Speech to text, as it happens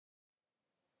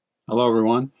Hello,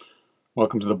 everyone.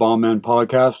 Welcome to the Bomb Man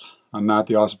podcast. I'm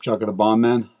Matthew Ossipchuk of the Bomb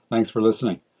Man. Thanks for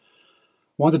listening.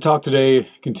 I want to talk today,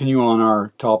 continue on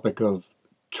our topic of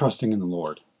trusting in the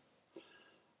Lord.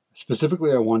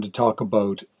 Specifically, I want to talk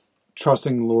about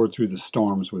trusting the Lord through the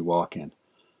storms we walk in.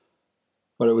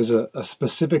 But it was a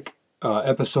specific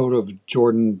episode of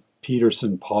Jordan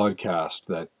Peterson podcast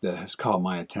that has caught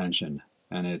my attention,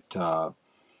 and it's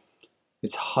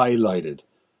highlighted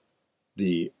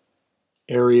the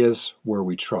areas where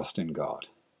we trust in God.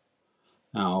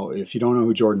 Now, if you don't know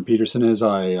who Jordan Peterson is,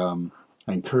 I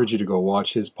encourage you to go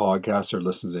watch his podcast or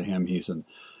listen to him. He's an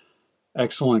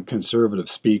excellent conservative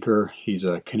speaker. He's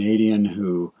a Canadian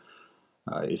who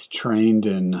is trained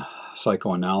in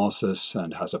psychoanalysis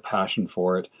and has a passion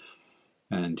for it.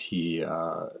 And he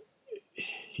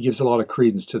gives a lot of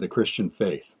credence to the Christian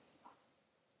faith.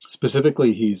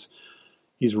 Specifically,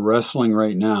 he's wrestling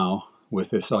right now with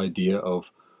this idea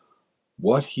of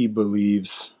what he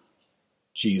believes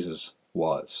Jesus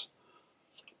was.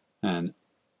 And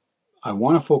I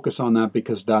want to focus on that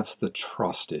because that's the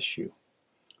trust issue.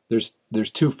 There's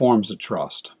two forms of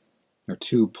trust. There are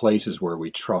two places where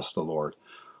we trust the Lord.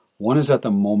 One is at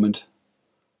the moment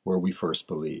where we first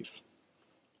believe.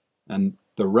 And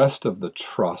the rest of the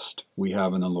trust we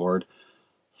have in the Lord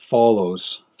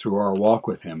follows through our walk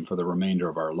with Him for the remainder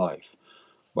of our life.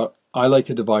 But I like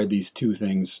to divide these two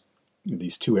things,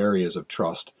 these two areas of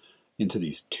trust, into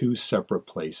these two separate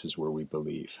places where we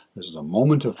believe. There's a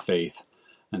moment of faith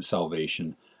and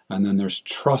salvation, and then there's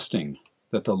trusting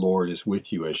that the Lord is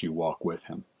with you as you walk with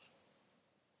Him.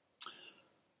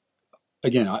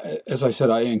 Again, as I said,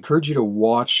 I encourage you to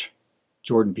watch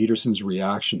Jordan Peterson's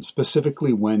reaction,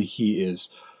 specifically when he is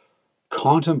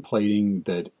contemplating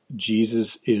that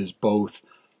Jesus is both,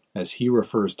 as he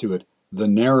refers to it, the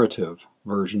narrative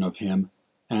version of Him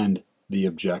and the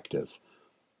objective.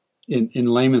 In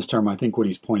layman's term, I think what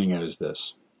he's pointing at is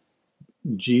this.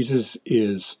 Jesus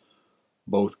is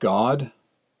both God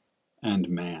and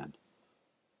man.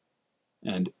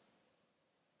 And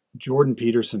Jordan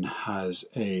Peterson has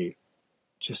a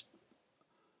just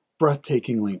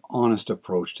breathtakingly honest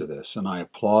approach to this, and I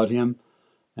applaud him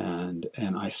and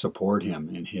I support him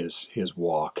in his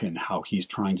walk and how he's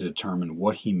trying to determine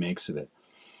what he makes of it.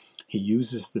 He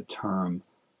uses the term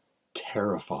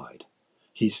terrified.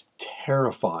 He's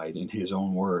terrified, in his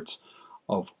own words,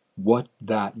 of what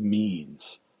that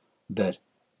means, that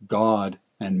God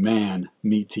and man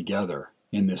meet together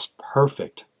in this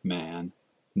perfect man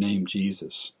named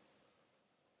Jesus.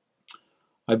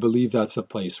 I believe that's the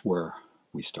place where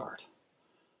we start.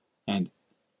 And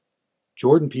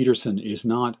Jordan Peterson is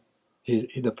not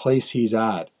the place he's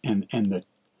at, and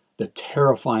the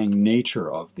terrifying nature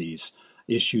of these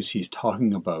issues he's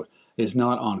talking about is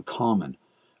not uncommon.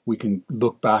 We can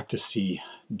look back to see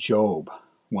Job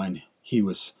when he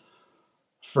was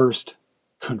first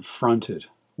confronted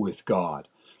with God.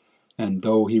 And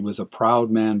though he was a proud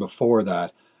man before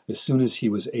that, as soon as he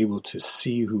was able to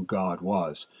see who God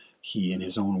was, he, in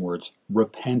his own words,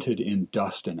 repented in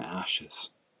dust and ashes.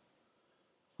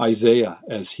 Isaiah,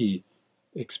 as he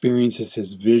experiences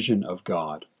his vision of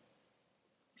God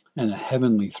and a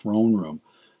heavenly throne room,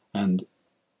 and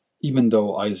even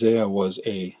though Isaiah was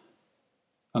a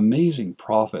amazing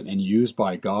prophet and used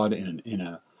by God in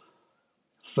a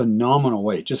phenomenal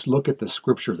way. Just look at the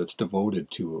scripture that's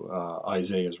devoted to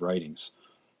Isaiah's writings.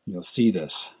 You'll see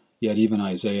this. Yet even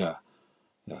Isaiah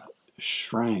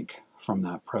shrank from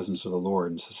that presence of the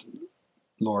Lord and says,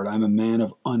 Lord, I'm a man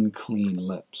of unclean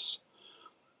lips.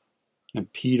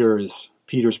 And Peter's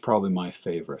probably my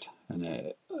favorite.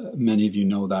 And many of you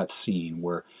know that scene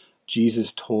where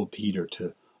Jesus told Peter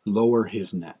to lower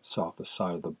his nets off the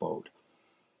side of the boat.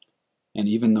 And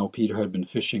even though Peter had been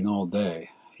fishing all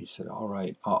day, he said, all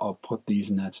right, I'll put these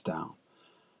nets down.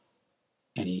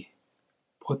 And he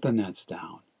put the nets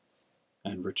down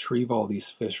and retrieve all these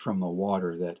fish from the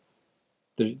water that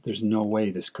there's no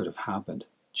way this could have happened.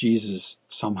 Jesus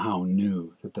somehow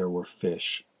knew that there were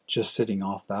fish just sitting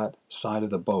off that side of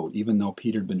the boat, even though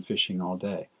Peter had been fishing all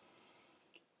day.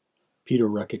 Peter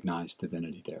recognized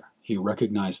divinity there. He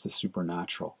recognized the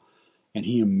supernatural. And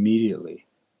he immediately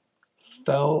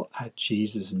fell at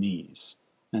Jesus' knees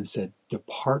and said,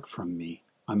 depart from me,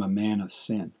 I'm a man of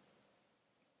sin.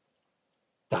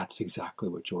 That's exactly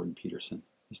what Jordan Peterson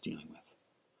is dealing with.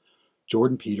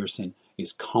 Jordan Peterson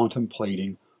is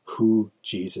contemplating who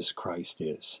Jesus Christ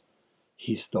is.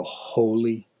 He's the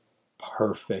holy,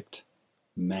 perfect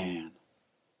man.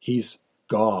 He's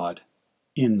God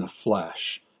in the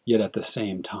flesh, yet at the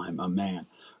same time a man.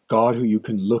 God who you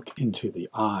can look into the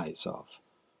eyes of.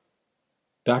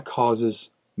 That causes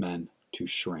men to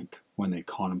shrink when they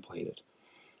contemplate it.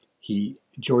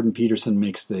 Jordan Peterson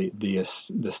makes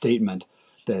the statement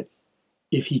that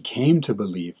if he came to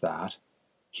believe that,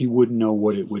 he wouldn't know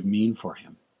what it would mean for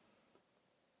him.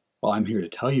 Well, I'm here to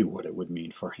tell you what it would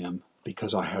mean for him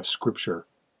because I have Scripture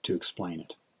to explain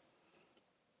it.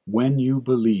 When you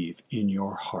believe in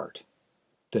your heart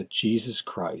that Jesus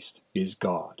Christ is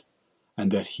God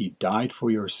and that he died for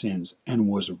your sins and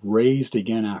was raised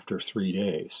again after 3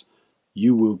 days,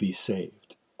 you will be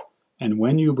saved. And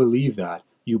when you believe that,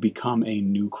 you become a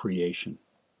new creation.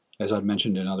 As I've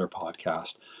mentioned in other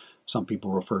podcasts, some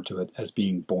people refer to it as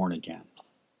being born again.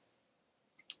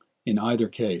 In either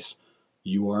case,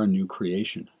 you are a new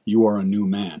creation. You are a new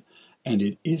man. And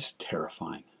it is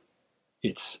terrifying.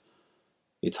 It's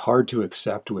hard to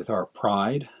accept with our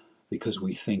pride because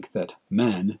we think that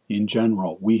men, in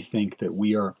general, we think that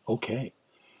we are okay.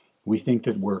 We think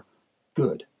that we're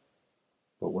good.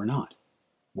 But we're not.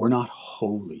 We're not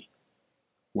holy.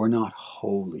 We're not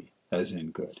holy as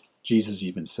in good. Jesus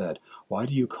even said, "Why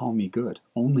do you call me good?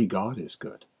 Only God is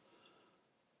good."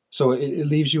 So it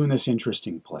leaves you in this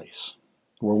interesting place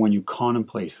where when you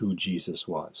contemplate who Jesus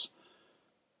was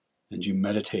and you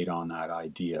meditate on that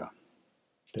idea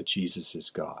that Jesus is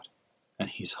God and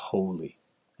he's holy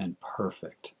and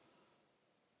perfect,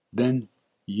 then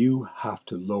you have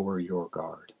to lower your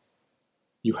guard.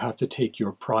 You have to take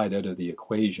your pride out of the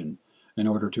equation in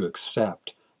order to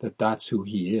accept that that's who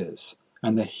he is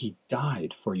and that he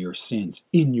died for your sins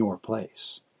in your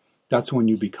place. That's when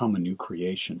you become a new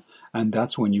creation, and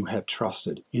that's when you have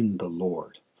trusted in the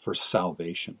Lord for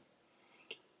salvation.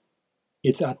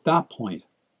 It's at that point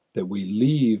that we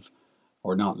leave,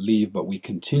 or not leave, but we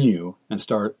continue and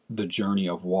start the journey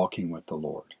of walking with the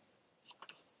Lord.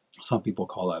 Some people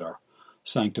call that our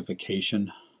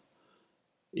sanctification.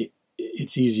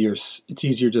 It's easier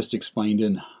just explained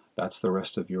in that's the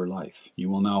rest of your life. You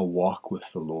will now walk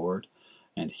with the Lord,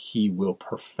 and he will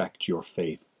perfect your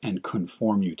faith and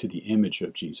conform you to the image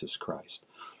of Jesus Christ.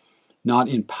 Not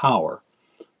in power,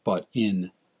 but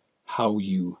in how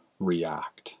you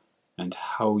react and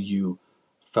how you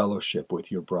fellowship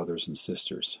with your brothers and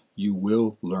sisters. You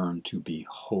will learn to be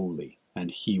holy,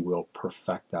 and he will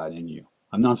perfect that in you.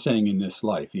 I'm not saying in this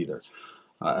life either.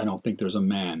 I don't think there's a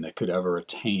man that could ever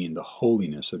attain the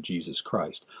holiness of Jesus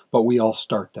Christ. But we all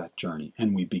start that journey,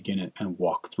 and we begin it and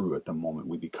walk through it the moment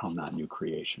we become that new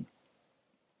creation.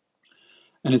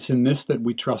 And it's in this that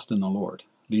we trust in the Lord.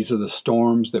 These are the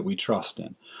storms that we trust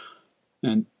in.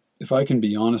 And if I can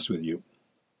be honest with you,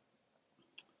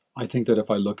 I think that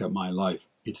if I look at my life,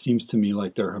 it seems to me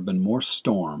like there have been more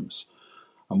storms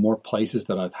and more places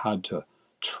that I've had to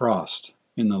trust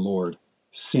in the Lord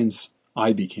since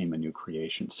I became a new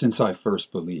creation, since I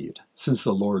first believed, since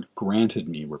the Lord granted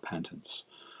me repentance.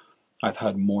 I've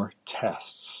had more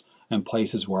tests and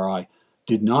places where I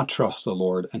did not trust the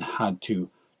Lord and had to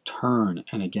turn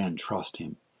and again trust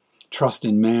him. Trust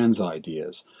in man's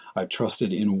ideas. I've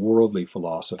trusted in worldly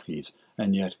philosophies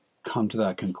and yet come to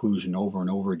that conclusion over and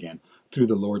over again through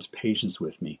the Lord's patience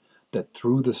with me that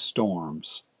through the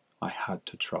storms I had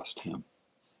to trust him.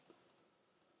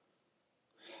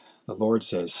 The Lord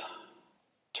says,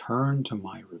 "Turn to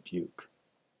my rebuke,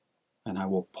 and I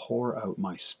will pour out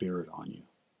my Spirit on you."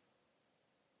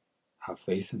 Have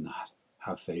faith in that.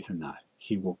 Have faith in that.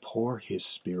 He will pour his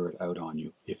Spirit out on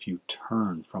you if you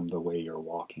turn from the way you're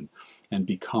walking and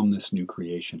become this new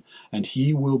creation. And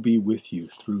he will be with you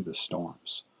through the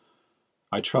storms.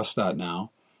 I trust that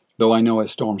now, though I know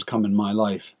as storms come in my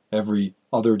life every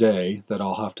other day that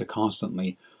I'll have to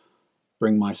constantly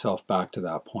bring myself back to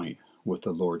that point with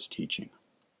the Lord's teaching.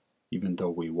 Even though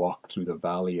we walk through the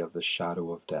valley of the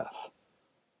shadow of death,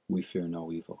 we fear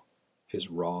no evil. His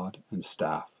rod and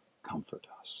staff comfort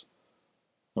us.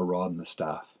 The rod and the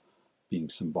staff being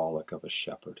symbolic of a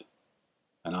shepherd.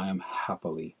 And I am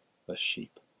happily a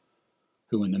sheep,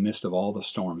 who in the midst of all the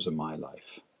storms of my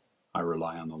life, I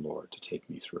rely on the Lord to take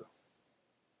me through.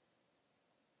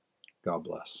 God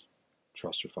bless.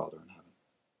 Trust your Father in heaven.